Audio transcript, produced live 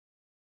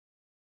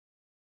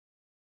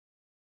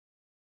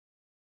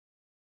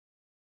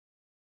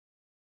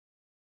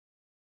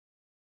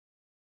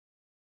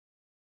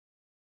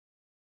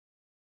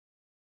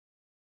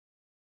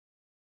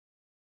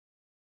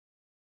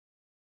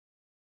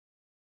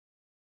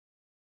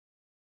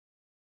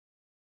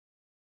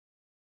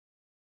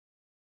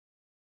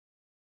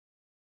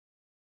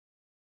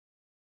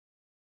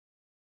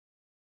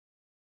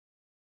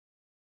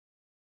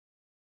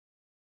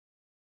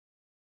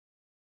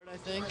I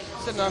think.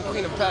 Sitting on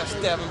Queen of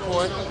Pest,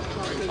 Davenport.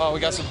 We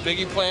got some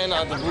Biggie playing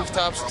on the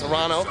rooftops,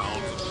 Toronto.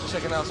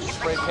 Checking out some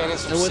spray painting,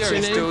 some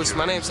serious dudes.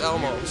 My name's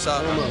Elmo,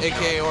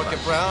 aka Orchid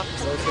Brown.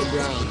 Orchid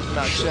Brown.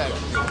 Now check.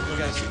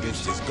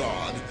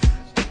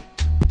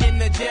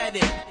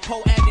 Energetic,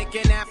 poetic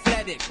and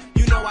athletic.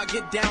 You know I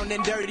get down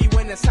and dirty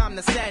when it's time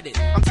to set it.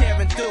 I'm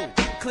tearing through,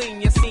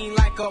 clean your scene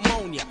like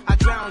ammonia. I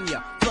drown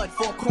ya, flood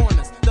four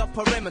corners, the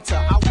perimeter.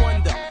 I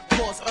wonder,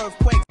 cause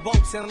earthquakes,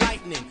 bolts and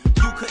lightning.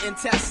 You couldn't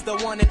test the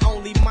one and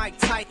only Mike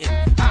Titan.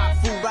 Ah,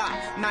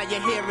 foo-rah, now you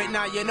hear it,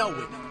 now you know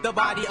it. The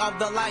body of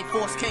the life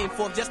force came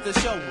forth just to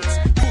show us.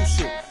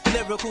 Crucial,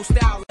 lyrical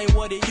style ain't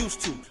what it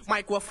used to.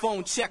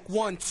 Microphone check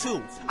 1,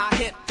 2. I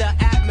hit the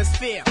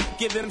atmosphere,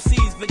 give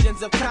MCs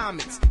visions of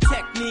comics.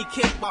 Technique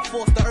hit by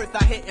force the earth,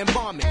 I hit and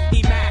bomb it.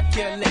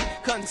 Immaculate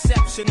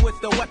conception with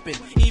the weapon,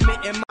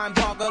 emitting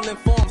mind-boggling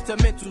forms to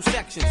mental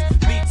sections.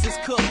 Beats is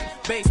cooked,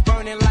 bass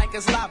burning like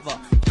it's lava.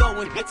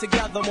 Throwing it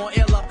together more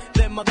iller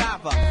than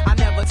MacGyver. I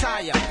never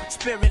tire,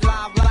 spirit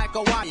live like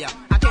a wire.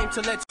 I came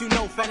to let you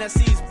know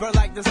fantasies burn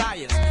like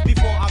desires.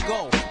 Before I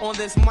go on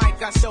this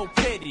mic, I show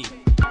pity.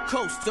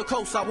 Coast to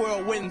coast, I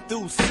whirlwind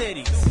through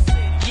cities.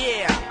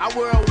 Yeah, I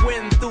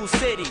whirlwind through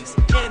cities.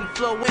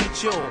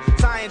 Influential,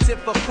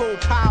 scientifical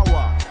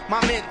power.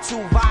 My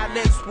mental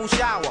violence will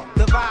shower,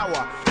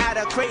 devour at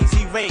a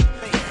crazy rate.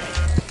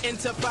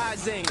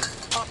 Enterprising.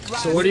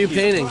 So what are you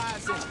painting?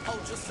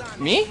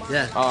 Me?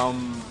 Yeah.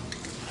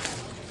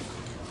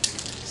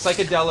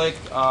 Psychedelic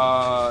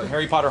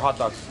Harry Potter hot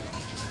dogs.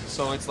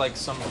 So it's like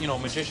some,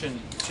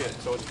 magician shit.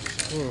 So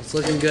It's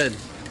looking good.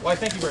 Why,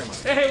 thank you very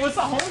much. Hey, what's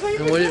up, homies?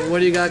 And what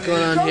do you got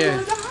going on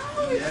here?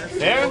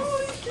 There?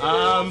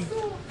 I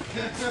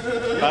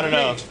don't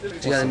know.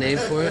 You got a name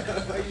for it?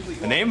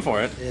 A name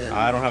for it? Yeah.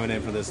 I don't have a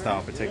name for this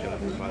style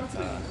particularly, but I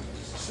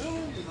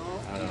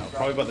don't know.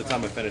 Probably by the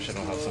time I finish it,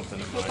 I'll have something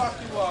in mind.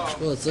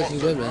 Well, it's looking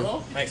good, man.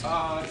 Thanks. Yeah,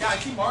 I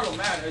keep Marlo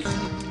mad.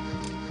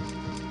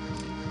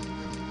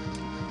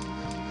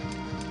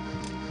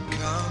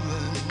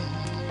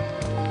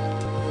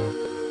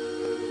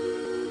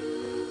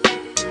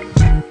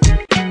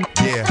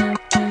 Yeah,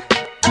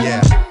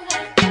 yeah.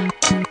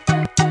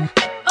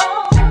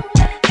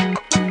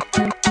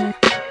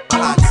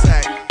 Hot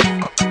sack.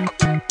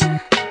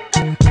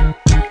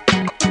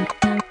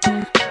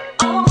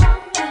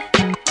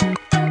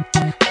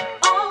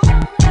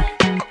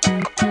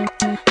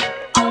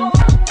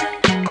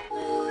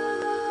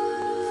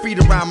 Feet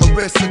around my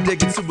wrist, I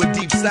dig into a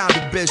deep sound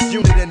abyss.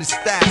 Unit in the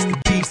stats, the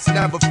beast.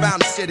 Never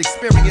found a shit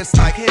experience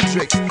like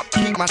Hendrix.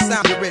 Keep my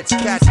sound rich.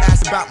 Cats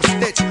ask about my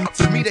stitch.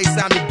 To me they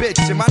sound a bitch.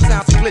 And my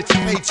town's a glitch, a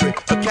patriot.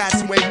 A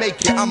cat's way make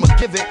it. I'ma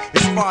give it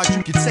as far as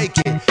you can take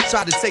it.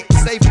 Try to take the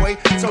safe way.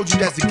 Told you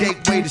there's a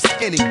gateway to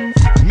skinny.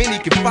 Many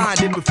can find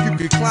it if you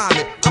can climb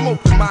it. I'm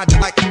open-minded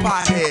like a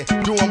pothead.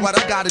 Doing what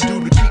I gotta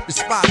do to keep the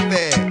spot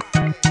fair.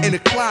 In a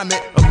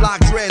climate of lock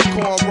dreads,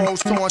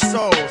 cornrows, torn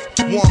souls,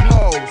 warm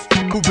hoes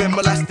who've been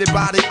molested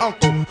by their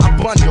uncle. I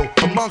bundle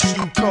amongst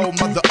you cold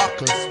mother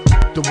uckers.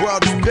 The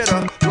world is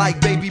bitter like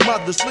baby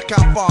mothers. Look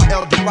how far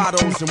El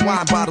Dorados and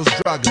wine bottles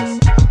drug us.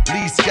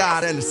 Least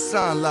God and the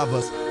sun love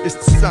us. It's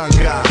the sun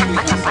God.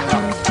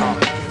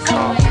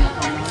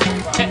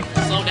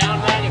 Slow down,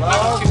 man. You're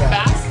going too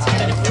fast.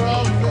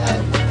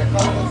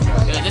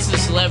 Yo, this is a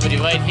celebrity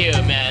right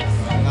here, man.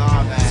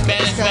 Nah, man.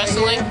 Spanish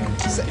wrestling.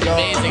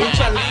 Amazing.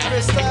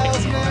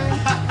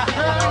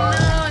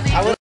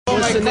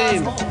 What's the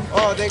name?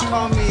 Oh, they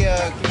call me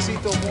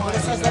Quesito One.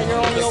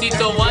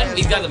 Quesito One,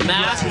 he's got the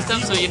mask and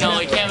stuff, so you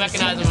can't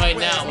recognize him right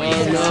now.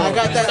 I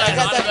got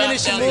that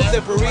finishing move,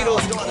 the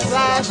burritos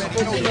flash.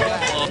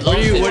 What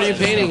are you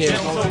painting here?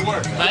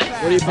 What?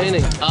 What are you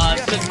painting?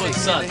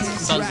 Sons.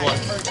 Sons One.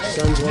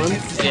 Sons One?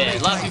 Yeah, a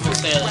lot of people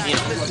say, I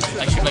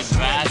should like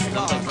Brad,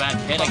 like Brad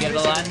Pitt, I get it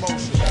a lot.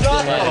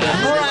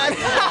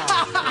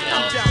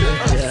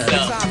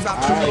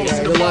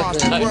 Good luck,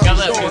 man. God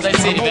bless you. Nice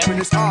seeing you, man.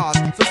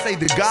 So say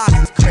the gods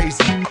is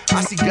crazy.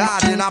 I see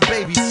God in our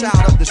baby,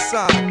 child of the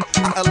sun.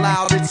 I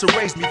allowed it to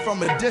raise me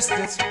from a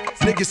distance.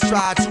 Niggas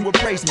tried to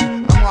appraise me.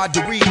 I'm hard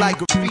to read like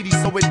graffiti,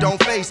 so it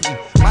don't face me.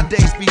 My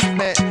days be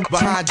spent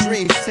behind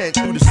dreams sent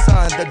through the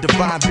sun. The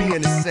divine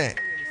being is sent.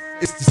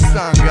 It's the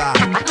sun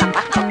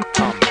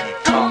God.